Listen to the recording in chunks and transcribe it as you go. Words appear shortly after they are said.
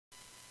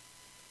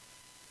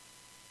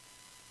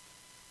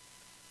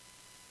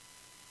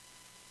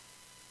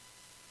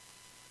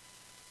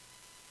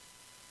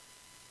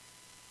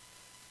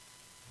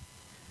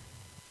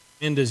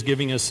Wind is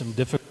giving us some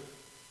difficulty.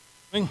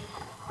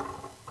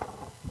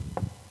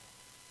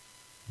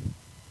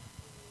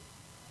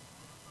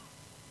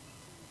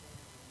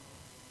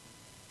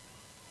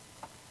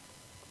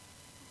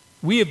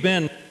 We have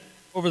been,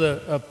 over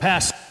the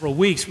past several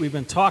weeks, we've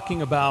been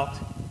talking about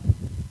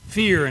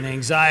fear and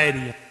anxiety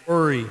and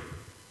worry.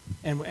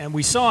 And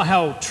we saw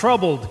how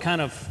troubled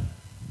kind of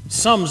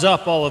sums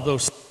up all of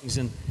those things.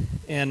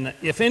 And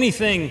if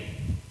anything,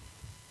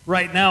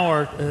 right now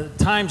are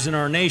times in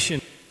our nation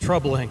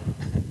troubling.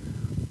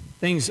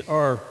 Things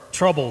are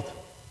troubled.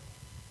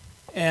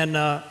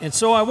 And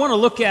so I want to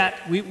look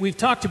at, we've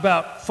talked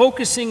about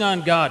focusing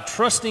on God,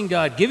 trusting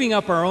God, giving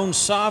up our own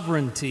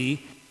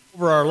sovereignty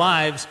over our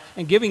lives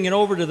and giving it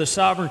over to the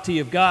sovereignty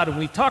of God. And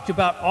we've talked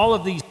about all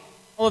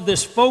of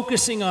this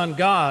focusing on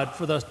God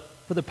for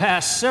the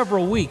past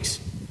several weeks.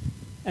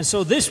 And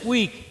so this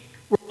week,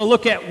 we're going to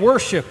look at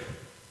worship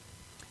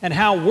and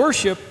how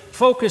worship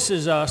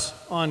focuses us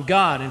on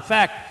God. In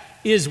fact,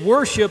 is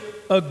worship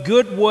a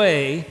good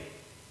way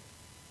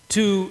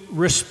to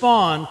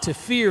respond to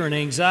fear and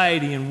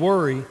anxiety and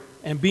worry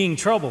and being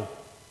troubled?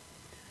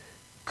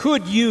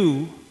 Could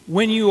you,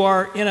 when you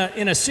are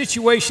in a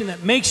situation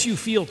that makes you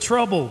feel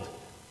troubled,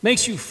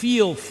 makes you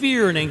feel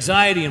fear and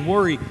anxiety and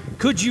worry,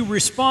 could you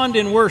respond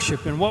in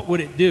worship, and what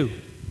would it do?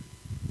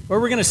 Well,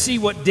 we're going to see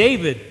what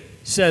David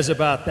says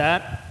about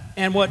that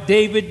and what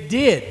David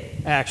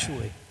did,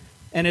 actually.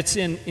 And it's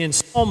in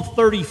Psalm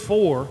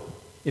 34,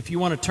 if you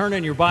want to turn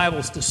in your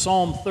Bibles to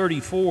Psalm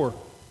 34.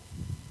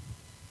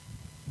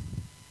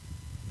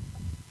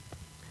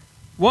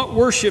 What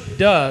worship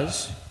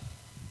does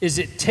is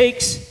it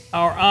takes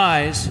our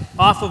eyes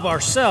off of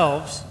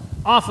ourselves,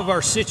 off of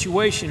our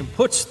situation, and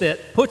puts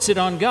it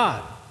on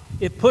God.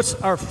 It puts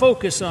our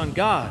focus on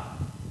God.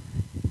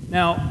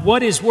 Now,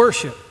 what is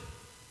worship?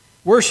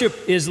 Worship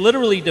is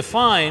literally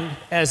defined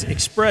as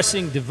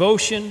expressing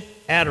devotion,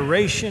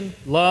 adoration,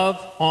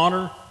 love,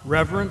 honor,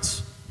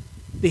 reverence.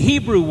 The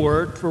Hebrew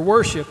word for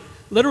worship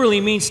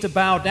literally means to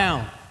bow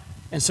down.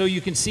 And so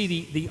you can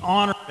see the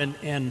honor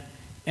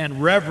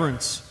and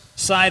reverence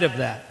side of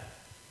that.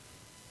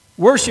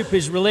 Worship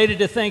is related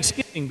to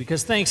thanksgiving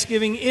because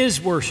thanksgiving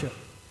is worship.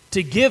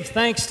 To give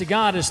thanks to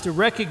God is to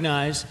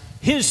recognize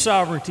His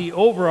sovereignty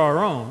over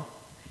our own,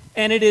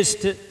 and it is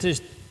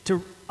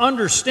to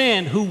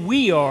understand who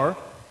we are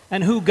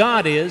and who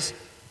God is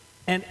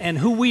and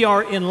who we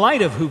are in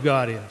light of who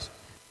God is.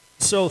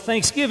 So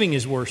thanksgiving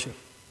is worship.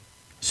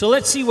 So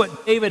let's see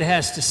what David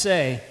has to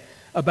say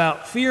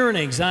about fear and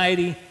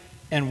anxiety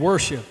and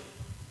worship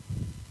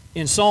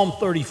in Psalm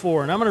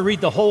 34. And I'm going to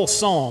read the whole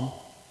psalm.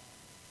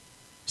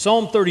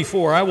 Psalm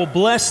 34, I will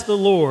bless the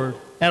Lord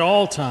at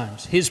all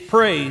times. His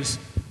praise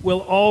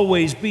will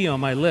always be on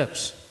my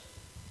lips.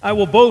 I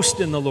will boast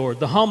in the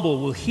Lord. The humble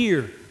will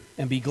hear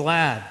and be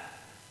glad.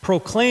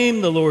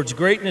 Proclaim the Lord's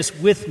greatness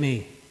with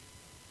me.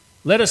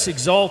 Let us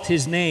exalt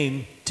His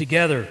name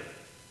together.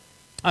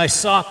 I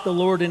sought the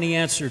Lord, and He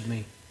answered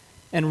me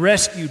and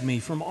rescued me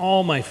from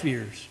all my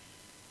fears.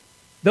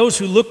 Those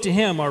who look to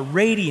Him are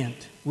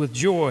radiant with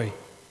joy.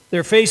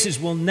 Their faces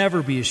will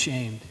never be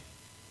ashamed.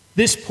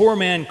 This poor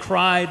man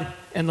cried,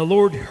 and the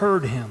Lord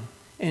heard him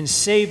and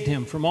saved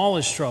him from all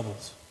his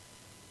troubles.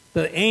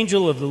 The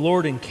angel of the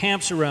Lord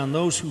encamps around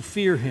those who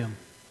fear Him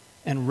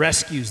and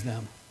rescues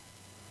them.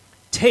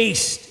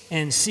 Taste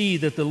and see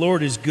that the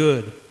Lord is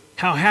good.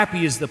 How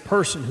happy is the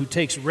person who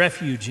takes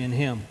refuge in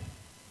Him.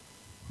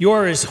 You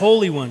are His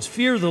holy ones.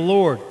 Fear the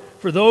Lord,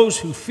 for those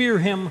who fear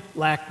Him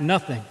lack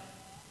nothing.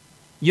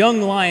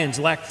 Young lions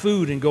lack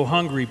food and go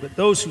hungry, but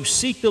those who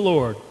seek the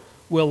Lord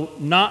will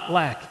not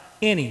lack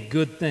any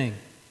good thing.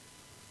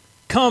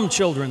 Come,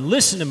 children,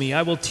 listen to me.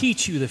 I will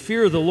teach you the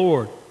fear of the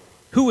Lord.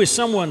 Who is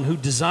someone who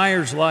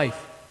desires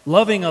life,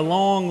 loving a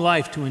long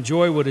life to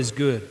enjoy what is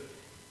good?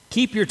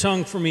 Keep your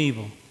tongue from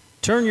evil.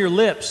 Turn your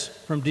lips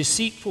from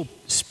deceitful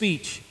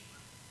speech.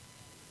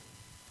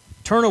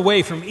 Turn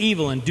away from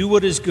evil and do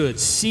what is good.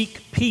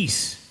 Seek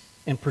peace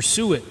and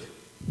pursue it.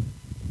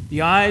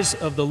 The eyes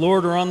of the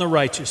Lord are on the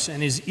righteous,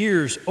 and His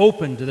ears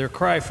open to their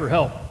cry for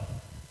help.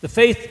 The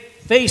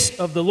face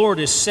of the Lord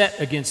is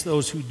set against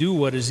those who do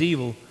what is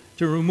evil,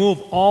 to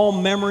remove all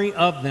memory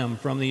of them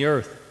from the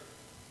earth.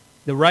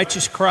 The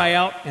righteous cry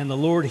out, and the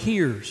Lord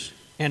hears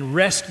and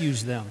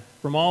rescues them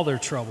from all their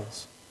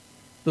troubles.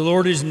 The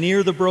Lord is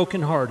near the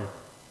brokenhearted.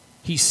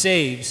 He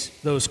saves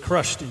those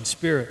crushed in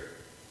spirit.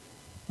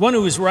 One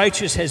who is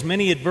righteous has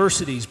many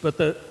adversities, but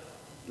the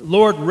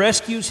Lord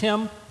rescues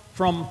him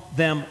from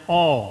them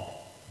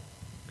all.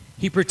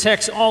 He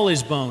protects all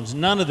his bones.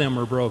 None of them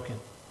are broken.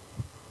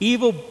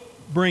 Evil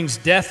brings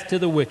death to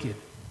the wicked,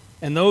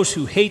 and those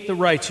who hate the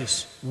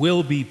righteous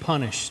will be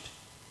punished.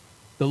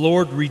 The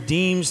Lord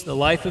redeems the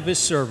life of His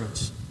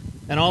servants,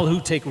 and all who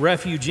take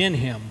refuge in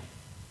Him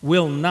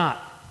will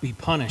not be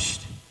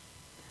punished.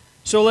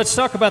 So let's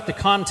talk about the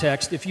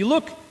context. If you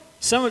look,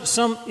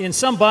 in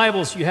some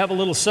Bibles, you have a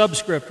little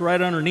subscript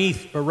right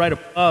underneath or right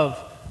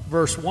above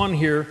verse 1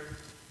 here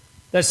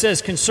that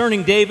says,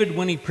 concerning David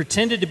when he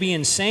pretended to be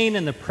insane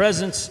in the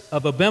presence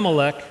of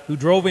Abimelech, who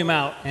drove him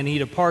out, and he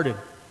departed.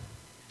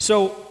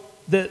 So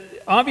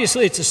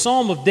obviously it's a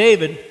psalm of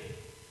David.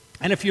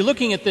 And if you're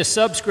looking at this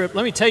subscript,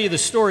 let me tell you the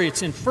story.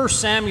 It's in 1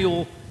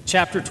 Samuel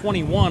chapter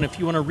 21, if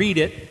you want to read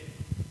it.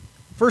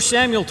 1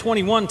 Samuel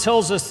 21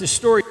 tells us this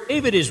story.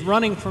 David is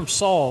running from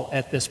Saul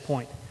at this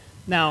point.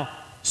 Now,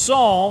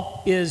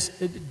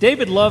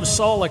 David loves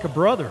Saul like a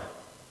brother.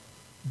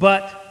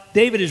 But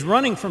David is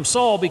running from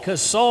Saul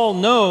because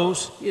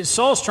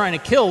Saul's trying to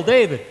kill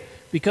David.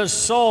 Because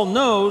Saul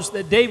knows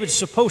that David's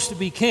supposed to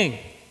be king.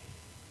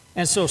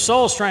 And so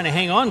Saul's trying to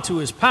hang on to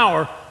his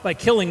power by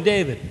killing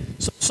David.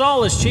 So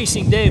Saul is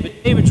chasing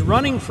David. David's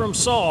running from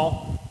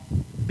Saul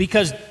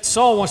because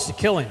Saul wants to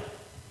kill him.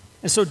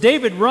 And so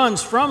David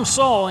runs from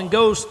Saul and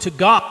goes to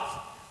Gath,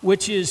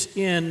 which is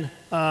in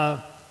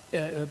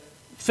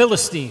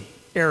Philistine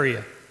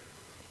area.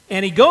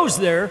 And he goes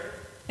there,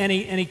 and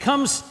he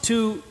comes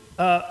to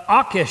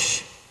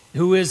Achish,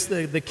 who is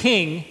the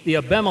king, the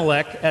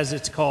Abimelech, as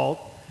it's called,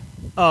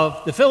 of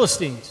the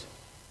Philistines.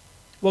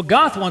 Well,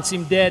 Gath wants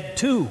him dead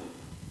too.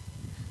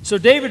 So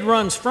David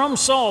runs from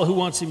Saul, who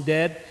wants him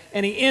dead,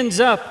 and he ends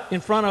up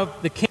in front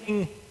of the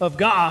king of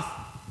Gath,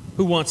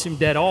 who wants him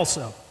dead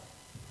also.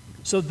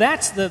 So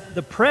that's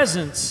the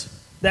presence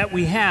that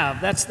we have.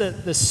 That's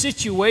the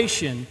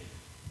situation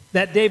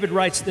that David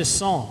writes this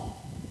psalm.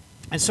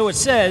 And so it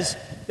says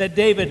that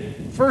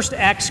David first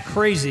acts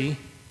crazy,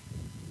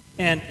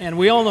 and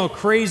we all know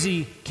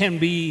crazy can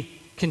be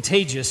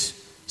contagious.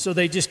 So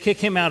they just kick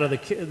him out of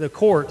the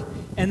court,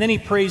 and then he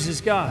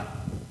praises God.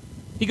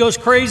 He goes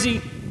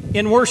crazy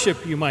in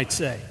worship, you might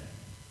say.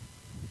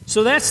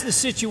 So that's the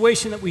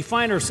situation that we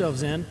find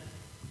ourselves in,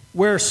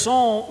 where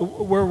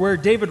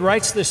David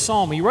writes this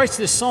psalm. He writes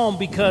this psalm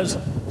because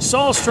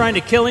Saul's trying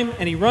to kill him,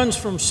 and he runs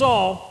from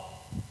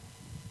Saul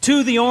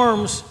to the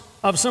arms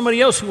of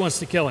somebody else who wants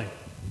to kill him.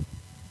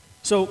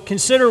 So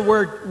consider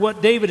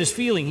what David is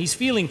feeling. He's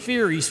feeling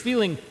fear, he's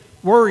feeling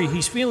worry,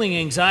 he's feeling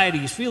anxiety,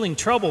 he's feeling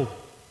troubled.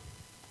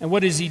 And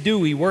what does he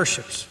do? He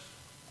worships.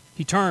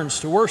 He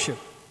turns to worship.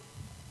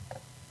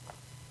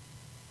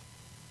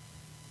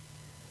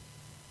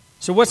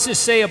 So what's this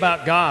say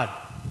about God?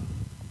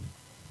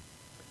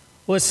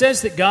 Well, it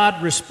says that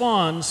God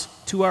responds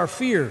to our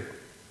fear.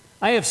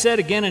 I have said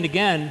again and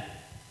again,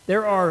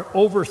 there are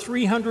over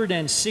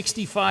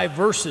 365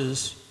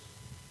 verses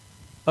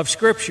of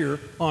Scripture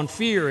on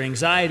fear,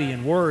 anxiety,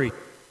 and worry.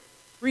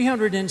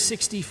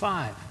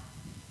 365.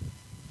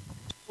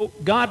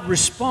 God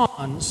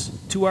responds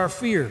to our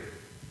fear.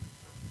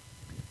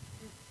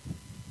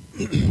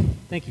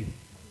 Thank you.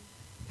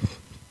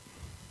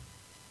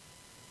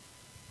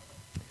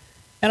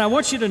 And I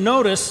want you to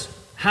notice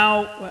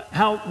how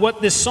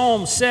what this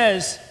psalm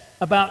says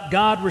about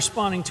God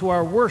responding to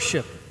our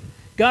worship.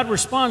 God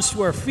responds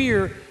to our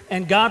fear,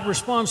 and God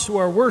responds to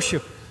our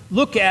worship.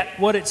 Look at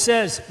what it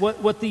says,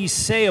 what these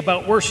say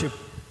about worship.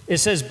 It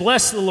says,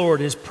 "Bless the Lord,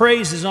 His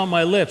praise is on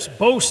my lips.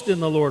 Boast in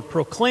the Lord,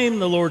 proclaim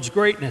the Lord's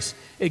greatness.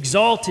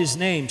 Exalt His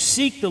name,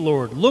 seek the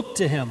Lord, look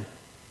to Him."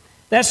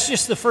 That's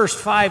just the first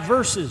 5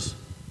 verses.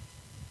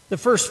 The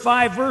first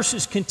 5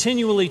 verses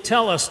continually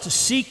tell us to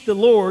seek the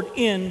Lord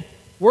in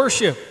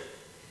worship.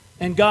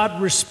 And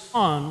God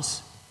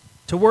responds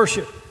to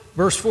worship.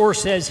 Verse 4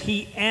 says,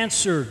 "He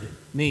answered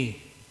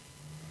me."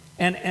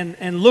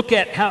 And look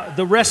at how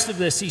the rest of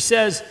this. He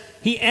says,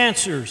 He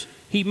answers.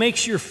 He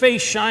makes your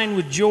face shine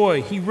with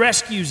joy. He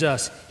rescues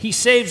us. He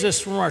saves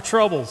us from our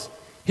troubles.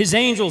 His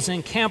angels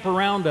encamp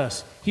around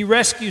us. He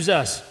rescues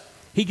us.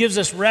 He gives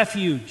us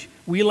refuge.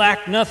 We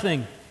lack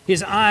nothing.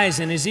 His eyes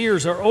and His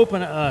ears are open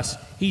to us.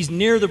 He's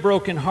near the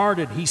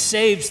brokenhearted. He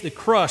saves the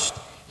crushed.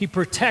 He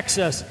protects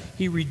us.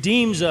 He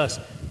redeems us.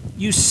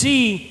 You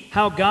see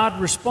how God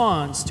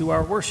responds to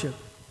our worship.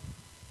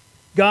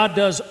 God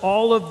does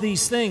all of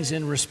these things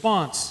in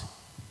response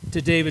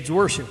to David's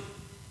worship.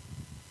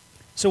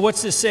 So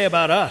what's this say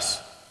about us?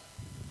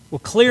 Well,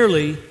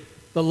 clearly,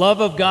 the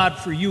love of God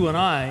for you and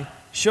I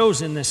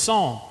shows in this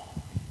psalm.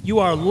 You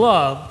are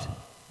loved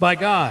by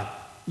God.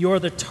 You are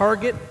the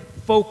target,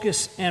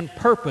 focus, and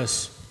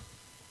purpose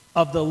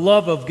of the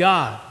love of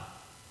God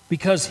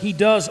because He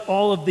does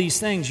all of these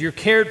things. You're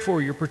cared for,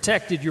 you're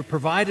protected, you're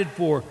provided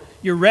for,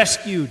 you're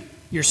rescued,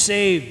 you're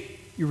saved,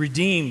 you're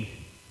redeemed.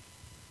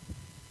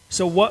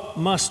 So what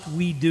must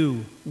we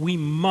do? We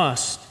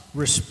must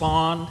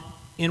respond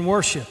in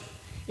worship.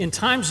 In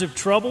times of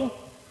trouble,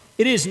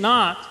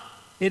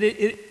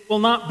 it will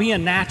not be a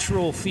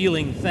natural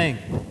feeling thing.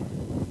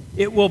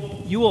 You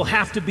will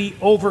have to be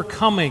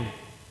overcoming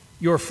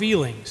your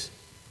feelings.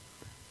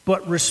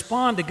 But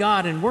respond to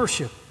God in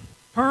worship.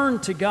 Turn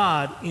to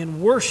God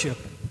in worship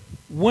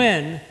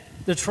when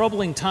the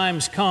troubling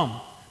times come.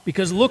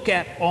 Because look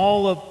at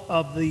all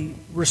of the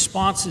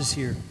responses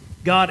here.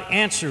 God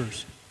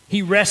answers.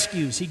 He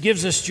rescues. He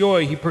gives us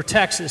joy. He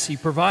protects us. He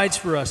provides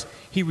for us.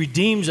 He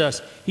redeems us.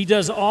 He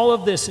does all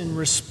of this in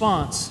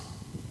response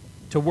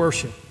to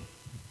worship.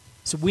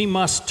 So we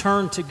must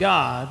turn to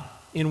God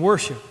in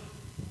worship.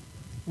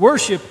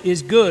 Worship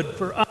is good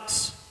for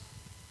us.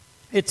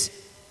 It's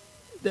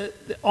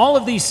all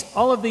of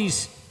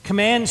these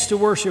commands to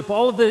worship.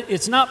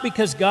 It's not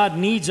because God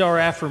needs our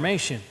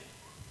affirmation.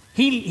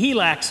 He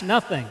lacks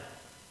nothing.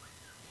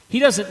 He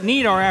doesn't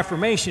need our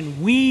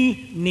affirmation.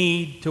 We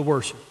need to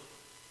worship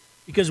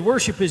because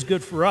worship is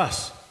good for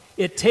us.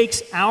 It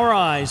takes our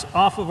eyes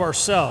off of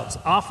ourselves,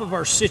 off of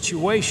our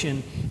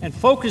situation, and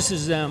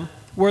focuses them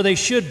where they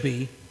should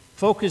be,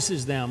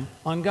 focuses them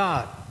on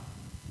God.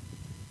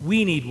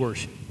 We need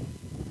worship.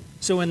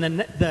 So,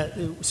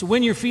 so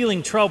when you're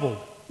feeling troubled,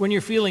 when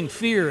you're feeling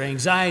fear,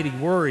 anxiety,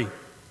 worry,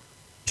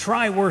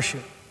 try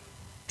worship.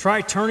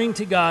 Try turning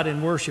to God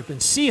in worship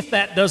and see if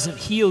that doesn't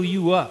heal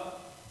you up.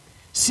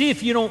 See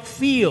if you don't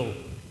feel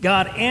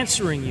God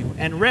answering you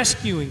and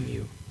rescuing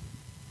you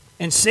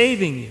and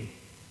saving you.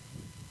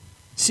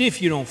 See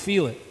if you don't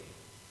feel it.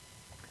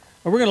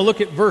 And we're going to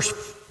look at verse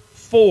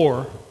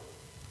 4,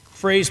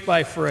 phrase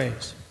by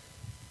phrase.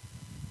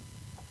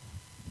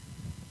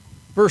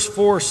 Verse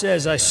 4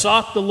 says, I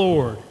sought the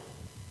Lord,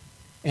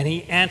 and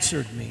he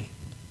answered me.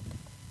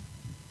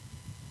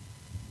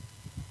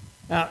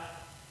 Now,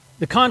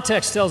 the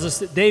context tells us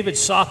that David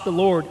sought the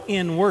Lord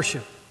in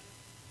worship.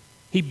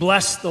 He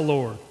blessed the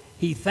Lord.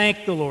 He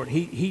thanked the Lord.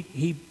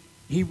 He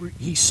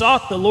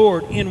sought the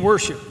Lord in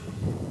worship.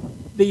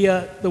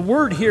 The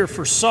word here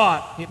for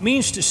sought, it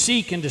means to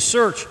seek and to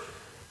search,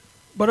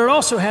 but it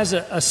also has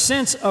a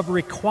sense of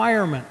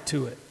requirement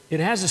to it. It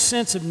has a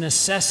sense of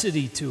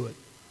necessity to it.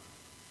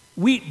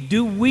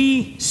 Do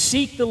we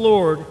seek the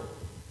Lord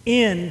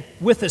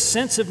with a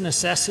sense of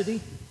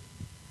necessity?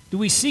 Do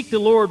we seek the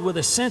Lord with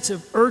a sense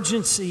of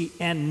urgency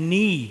and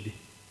need?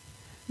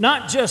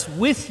 Not just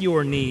with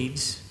your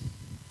needs,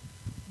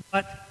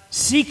 but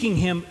seeking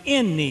Him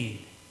in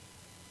need.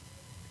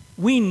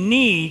 We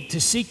need to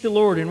seek the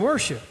Lord in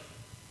worship.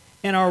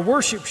 And our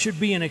worship should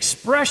be an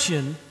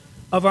expression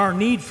of our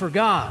need for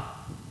God.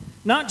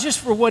 Not just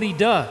for what He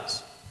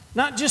does,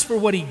 not just for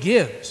what He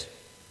gives,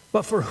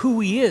 but for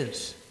who He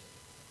is.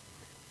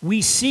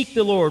 We seek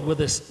the Lord with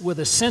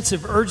a sense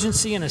of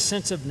urgency and a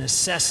sense of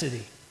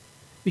necessity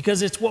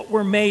because it's what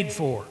we're made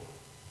for.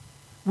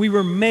 We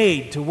were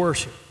made to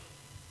worship.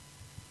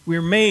 We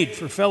were made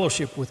for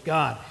fellowship with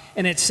God.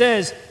 And it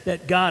says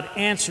that God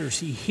answers.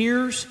 He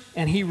hears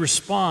and He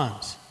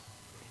responds.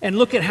 And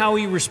look at how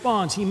He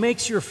responds. He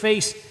makes your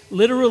face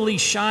literally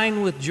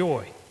shine with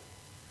joy.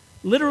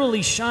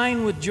 Literally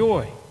shine with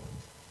joy.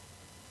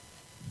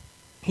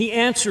 He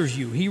answers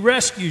you. He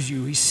rescues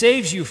you. He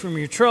saves you from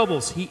your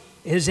troubles.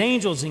 His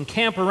angels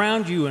encamp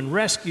around you and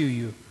rescue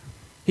you.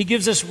 He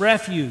gives us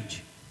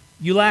refuge.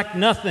 You lack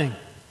nothing.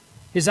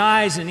 His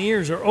eyes and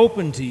ears are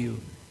open to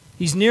you.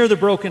 He's near the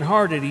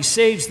brokenhearted. He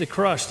saves the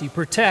crushed. He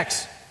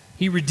protects.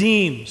 He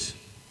redeems.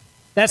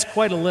 That's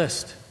quite a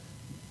list.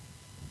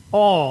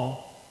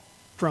 All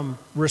from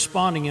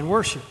responding in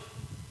worship.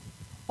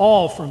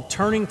 All from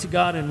turning to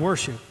God in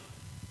worship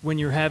when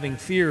you're having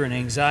fear and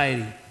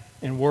anxiety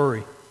and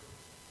worry.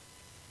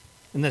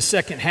 And the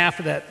second half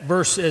of that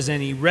verse says,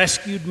 and He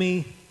rescued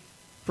me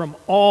from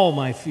all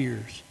my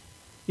fears.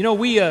 You know,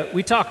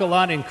 we talk a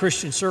lot in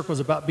Christian circles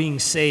about being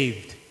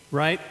saved,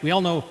 right? We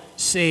all know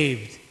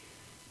saved.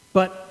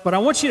 But I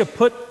want you to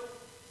put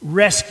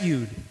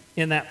rescued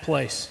in that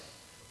place.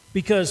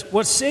 Because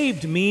what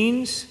saved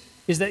means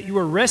is that you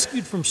were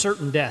rescued from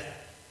certain death.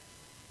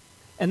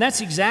 And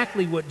that's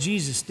exactly what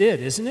Jesus did,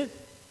 isn't it?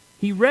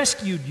 He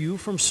rescued you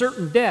from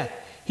certain death.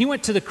 He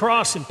went to the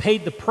cross and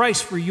paid the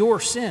price for your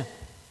sin.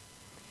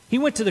 He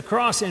went to the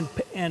cross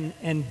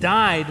and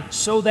died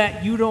so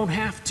that you don't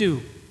have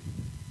to.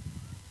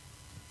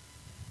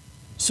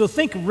 So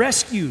think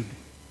rescued,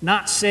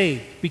 not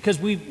saved, because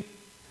we've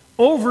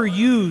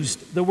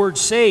overused the word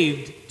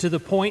saved to the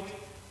point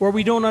where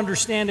we don't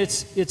understand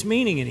its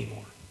meaning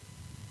anymore.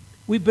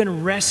 We've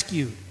been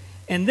rescued.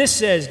 And this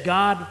says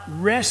God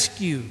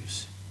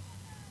rescues.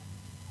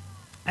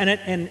 And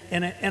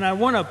I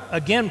want to,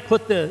 again,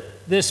 put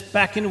this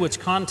back into its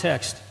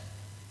context.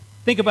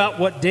 Think about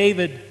what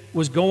David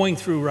was going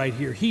through right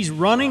here. He's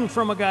running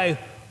from a guy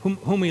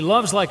whom he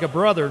loves like a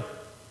brother,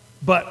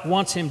 but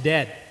wants him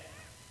dead.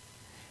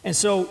 And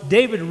so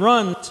David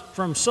runs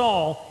from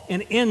Saul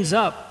and ends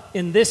up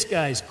in this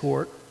guy's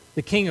court,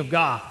 the king of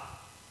Gath.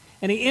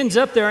 And he ends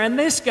up there, and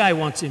this guy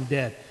wants him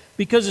dead.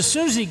 Because as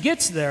soon as he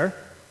gets there,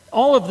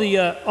 all of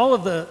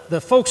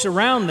the folks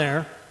around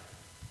there,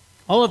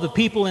 all of the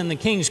people in the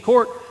king's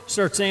court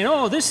start saying,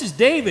 oh, this is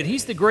David.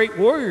 He's the great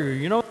warrior.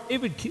 You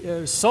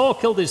know, Saul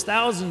killed his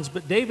thousands,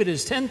 but David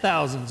his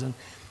 10,000s.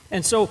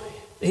 And so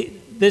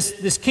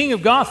this king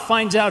of Gath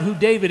finds out who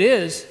David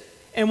is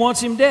and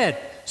wants him dead.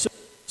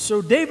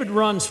 So David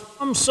runs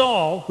from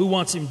Saul, who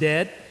wants him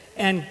dead,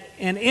 and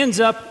ends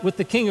up with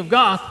the king of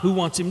Gath, who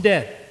wants him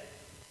dead.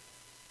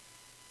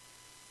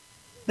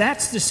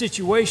 That's the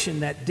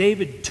situation that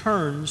David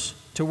turns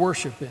to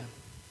worship in.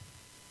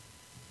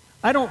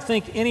 I don't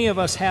think any of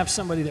us have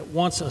somebody that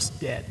wants us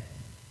dead.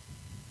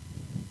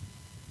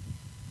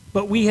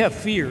 But we have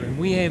fear, and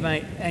we have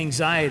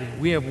anxiety,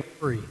 we have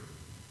worry.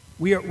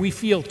 We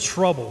feel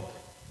troubled.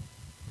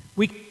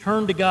 We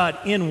turn to God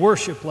in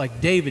worship like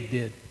David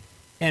did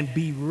and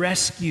be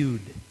rescued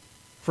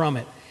from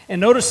it.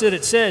 And notice that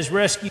it says,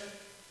 rescue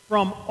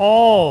from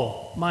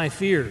all my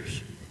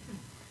fears.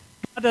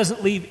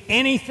 doesn't leave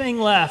anything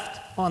left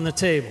on the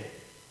table.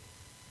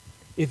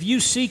 If you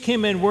seek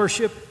Him in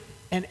worship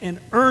and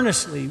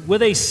earnestly,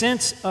 with a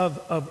sense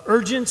of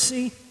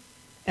urgency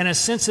and a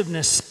sense of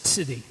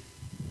necessity,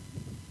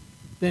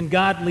 then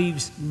God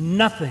leaves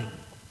nothing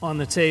on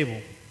the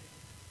table.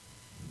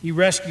 He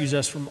rescues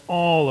us from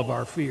all of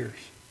our fears.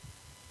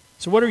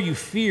 So what do you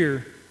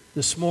fear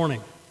this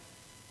morning?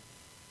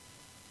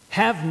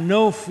 Have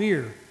no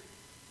fear.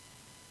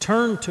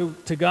 Turn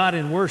to God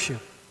in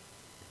worship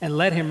and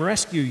let Him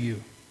rescue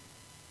you.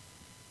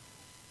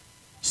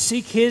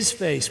 Seek His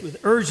face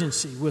with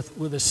urgency,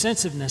 with a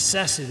sense of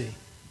necessity,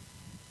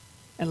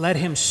 and let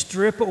Him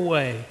strip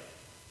away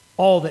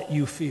all that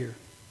you fear,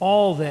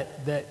 all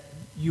that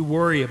you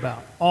worry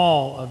about,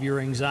 all of your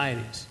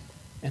anxieties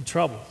and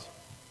troubles.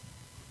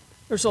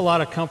 There's a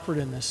lot of comfort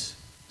in this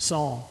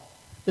psalm.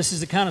 This is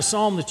the kind of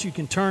psalm that you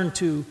can turn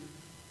to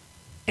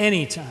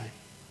anytime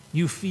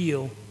you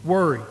feel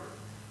worry.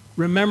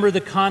 Remember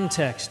the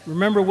context.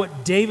 Remember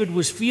what David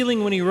was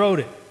feeling when he wrote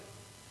it.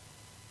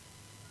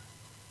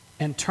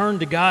 And turn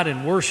to God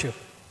in worship.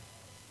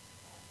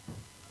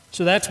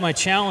 So that's my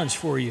challenge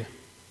for you.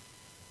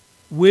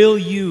 Will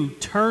you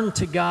turn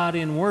to God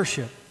in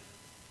worship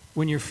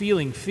when you're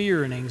feeling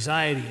fear and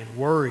anxiety and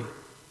worry?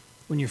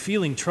 When you're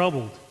feeling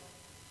troubled?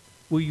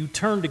 Will you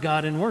turn to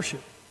God in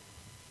worship?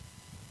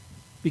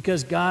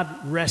 Because God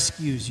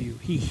rescues you.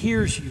 He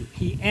hears you.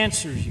 He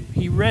answers you.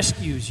 He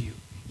rescues you.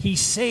 He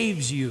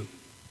saves you.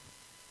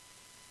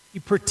 He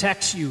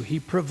protects you. He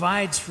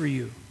provides for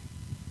you.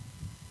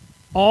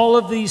 All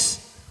of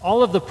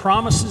the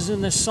promises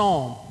in this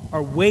psalm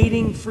are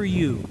waiting for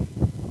you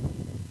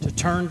to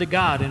turn to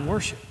God in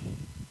worship.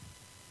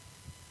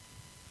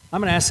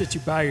 I'm going to ask that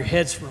you bow your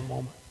heads for a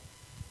moment.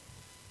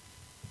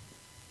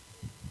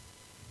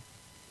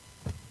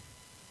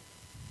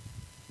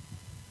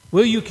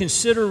 Will you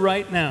consider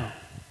right now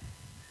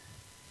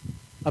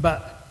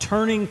about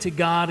turning to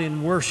God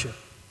in worship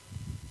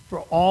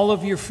for all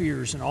of your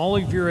fears and all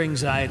of your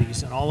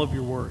anxieties and all of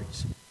your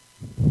worries?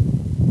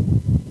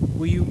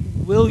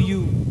 Will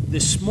you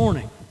this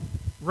morning,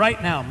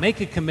 right now,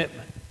 make a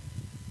commitment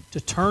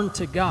to turn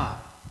to God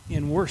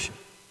in worship?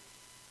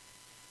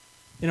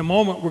 In a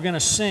moment, we're going to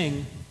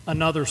sing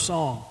another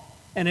song.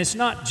 And it's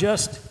not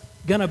just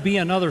going to be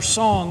another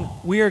song.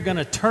 We are going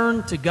to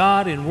turn to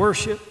God in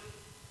worship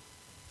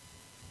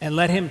and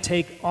let Him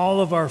take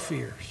all of our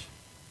fears,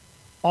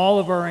 all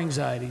of our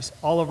anxieties,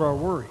 all of our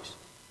worries.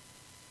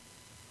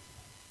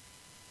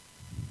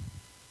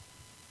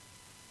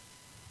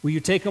 Will you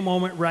take a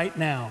moment right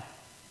now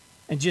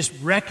and just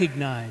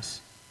recognize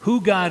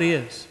who God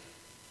is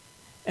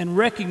and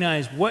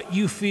recognize what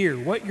you fear,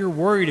 what you're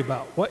worried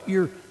about, what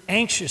you're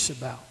anxious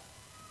about?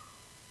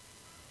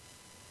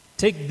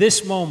 Take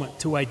this moment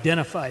to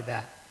identify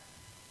that.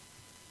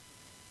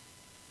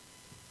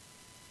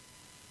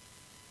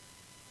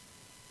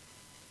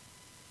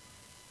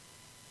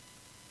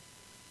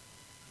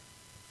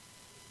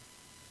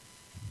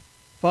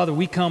 Father,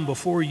 we come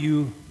before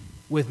you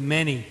with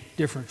many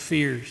different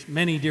fears,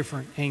 many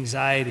different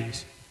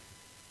anxieties,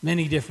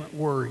 many different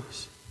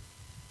worries.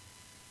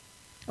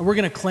 And we're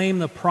going to claim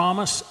the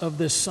promise of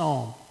this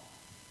psalm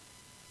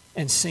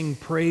and sing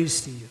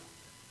praise to you.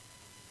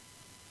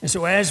 And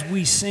so as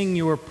we sing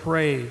your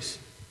praise,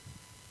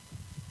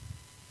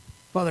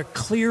 Father,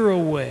 clear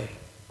away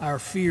our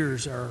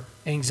fears, our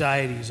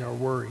anxieties, our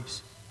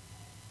worries.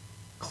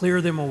 Clear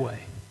them away.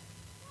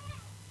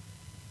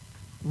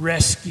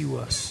 Rescue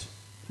us.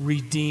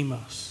 Redeem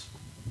us.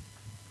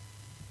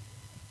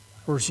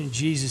 For it's in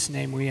Jesus'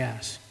 name we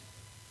ask.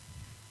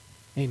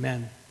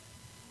 Amen.